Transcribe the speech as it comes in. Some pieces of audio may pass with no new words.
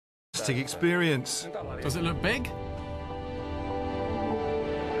fantastic experience. Does it look big?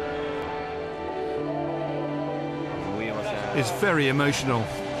 It's very emotional.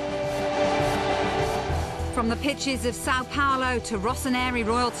 From the pitches of Sao Paulo to Rossoneri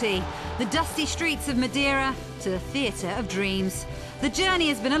royalty, the dusty streets of Madeira to the theatre of dreams. The journey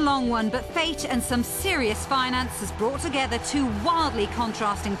has been a long one, but fate and some serious finance has brought together two wildly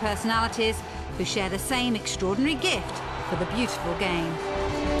contrasting personalities who share the same extraordinary gift for the beautiful game.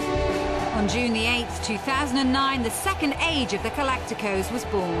 On June the 8th, 2009, the second age of the Galacticos was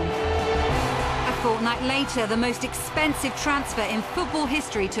born. A fortnight later, the most expensive transfer in football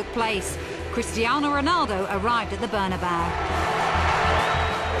history took place. Cristiano Ronaldo arrived at the Bernabeu.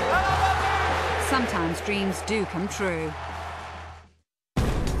 Sometimes dreams do come true.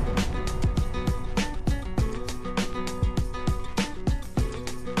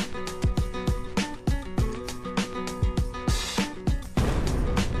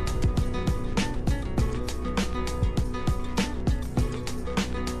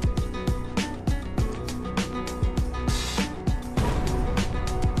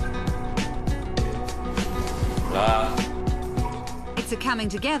 It's a coming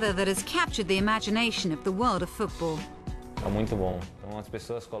together that has captured the imagination of the world of football.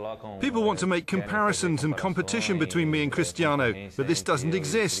 People want to make comparisons and competition between me and Cristiano, but this doesn't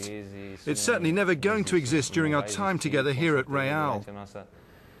exist. It's certainly never going to exist during our time together here at Real.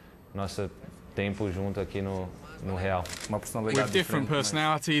 With different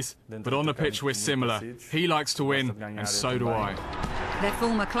personalities, but on the pitch we're similar. He likes to win, and so do I. Their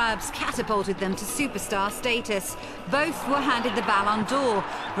former clubs catapulted them to superstar status. Both were handed the Ballon d'Or.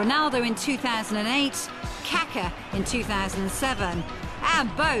 Ronaldo in 2008, Kaka in 2007.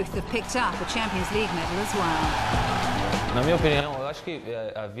 And both have picked up a Champions League medal as well.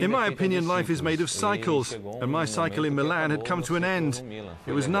 In my opinion, life is made of cycles, and my cycle in Milan had come to an end.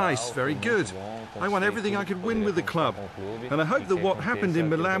 It was nice, very good. I won everything I could win with the club, and I hope that what happened in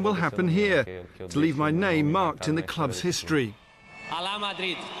Milan will happen here, to leave my name marked in the club's history. Alá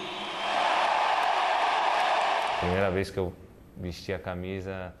Madrid.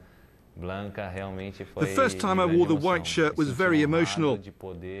 The first time I wore the white shirt was very emotional.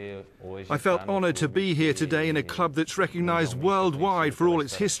 I felt honoured to be here today in a club that's recognised worldwide for all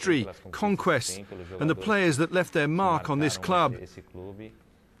its history, conquests, and the players that left their mark on this club.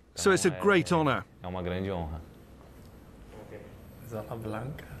 So it's a great honour.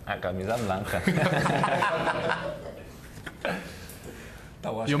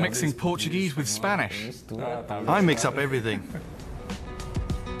 You're mixing Portuguese with Spanish. I mix up everything.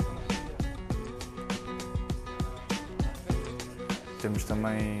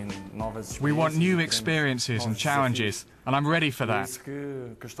 We want new experiences and challenges, and I'm ready for that.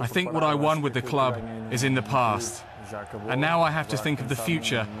 I think what I won with the club is in the past, and now I have to think of the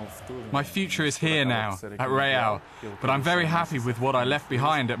future. My future is here now, at Real, but I'm very happy with what I left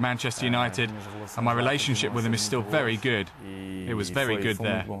behind at Manchester United, and my relationship with them is still very good. It was very good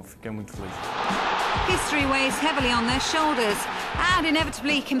there. History weighs heavily on their shoulders, and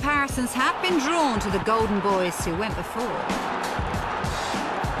inevitably comparisons have been drawn to the golden boys who went before.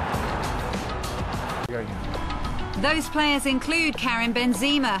 Those players include Karim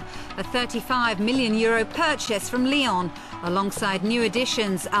Benzema, a €35 million purchase from Lyon, alongside new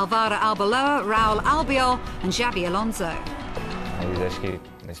additions Alvaro Arbeloa, Raul Albiol and Xabi Alonso.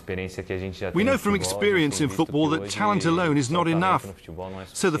 We know from experience in football that talent alone is not enough,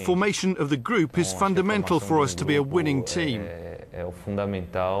 so the formation of the group is fundamental for us to be a winning team.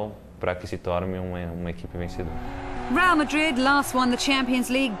 Real Madrid last won the Champions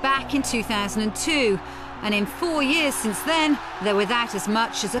League back in 2002, and in 4 years since then, they're without as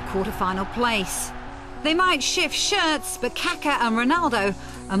much as a quarter-final place. They might shift shirts, but Kaka and Ronaldo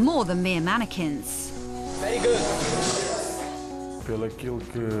are more than mere mannequins. Very good.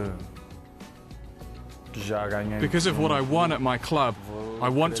 Because of what I won at my club, I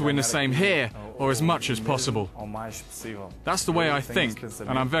want to win the same here, or as much as possible. That's the way I think,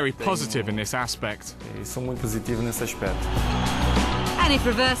 and I'm very positive in this aspect. And if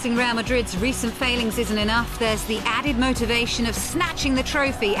reversing Real Madrid's recent failings isn't enough, there's the added motivation of snatching the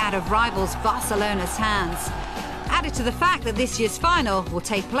trophy out of rivals Barcelona's hands. Added to the fact that this year's final will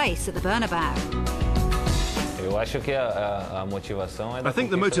take place at the Bernabeu. I think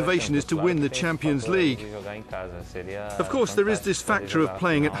the motivation is to win the Champions League. Of course, there is this factor of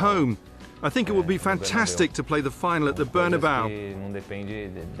playing at home. I think it would be fantastic to play the final at the Bernabeu.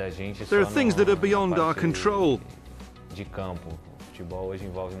 There are things that are beyond our control.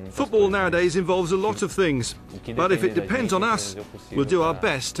 Football nowadays involves a lot of things, but if it depends on us, we'll do our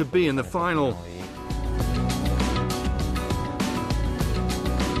best to be in the final.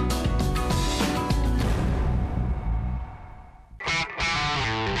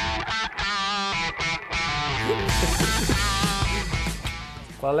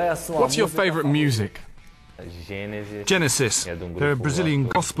 What's your favourite music? Genesis. They're a Brazilian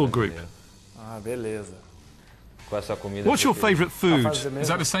gospel group. What's your favourite food? Is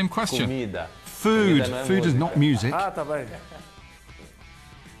that the same question? Food. Food is not music.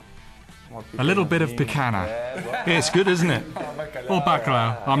 A little bit of picana. It's good, isn't it? Or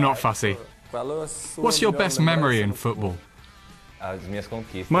bacalhau. I'm not fussy. What's your best memory in football?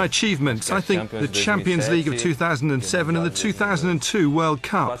 My achievements, I think the Champions League of 2007 and the 2002 World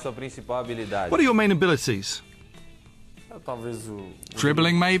Cup. What are your main abilities?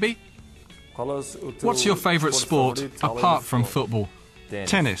 Dribbling, maybe? What's your favourite sport apart from football?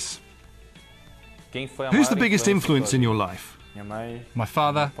 Tennis. Who's the biggest influence in your life? My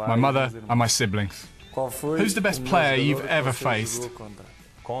father, my mother, and my siblings. Who's the best player you've ever faced?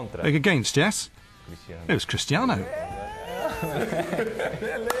 Against, yes? It was Cristiano.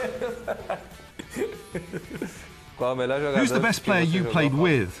 Who's the best player you played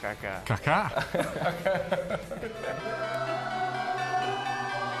with? Kaka.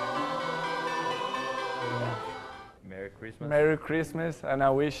 Merry Christmas, and I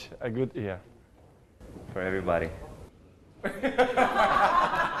wish a good year. For everybody. For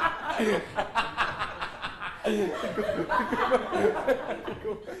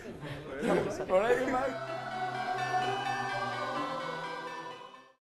everybody.